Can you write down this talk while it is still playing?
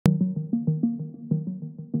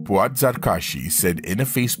Puad Zarkashi said in a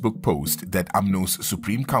Facebook post that Umno's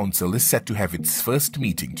Supreme Council is set to have its first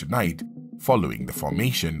meeting tonight following the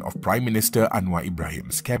formation of Prime Minister Anwar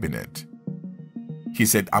Ibrahim's cabinet. He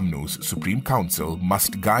said Umno's Supreme Council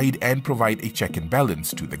must guide and provide a check and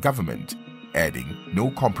balance to the government, adding no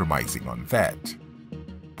compromising on that.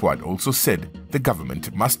 Puad also said the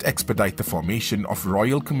government must expedite the formation of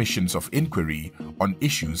royal commissions of inquiry on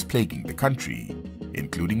issues plaguing the country,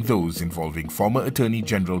 including those involving former Attorney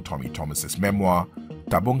General Tommy Thomas's memoir,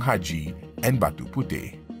 Tabung Haji and Batu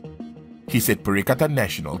Putih. He said Perikatan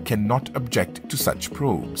Nasional cannot object to such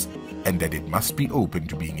probes and that it must be open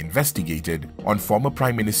to being investigated on former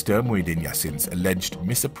Prime Minister Muhyiddin Yassin's alleged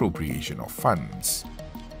misappropriation of funds.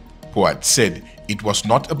 Puad said it was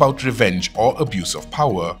not about revenge or abuse of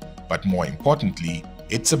power, but more importantly,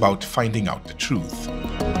 it's about finding out the truth.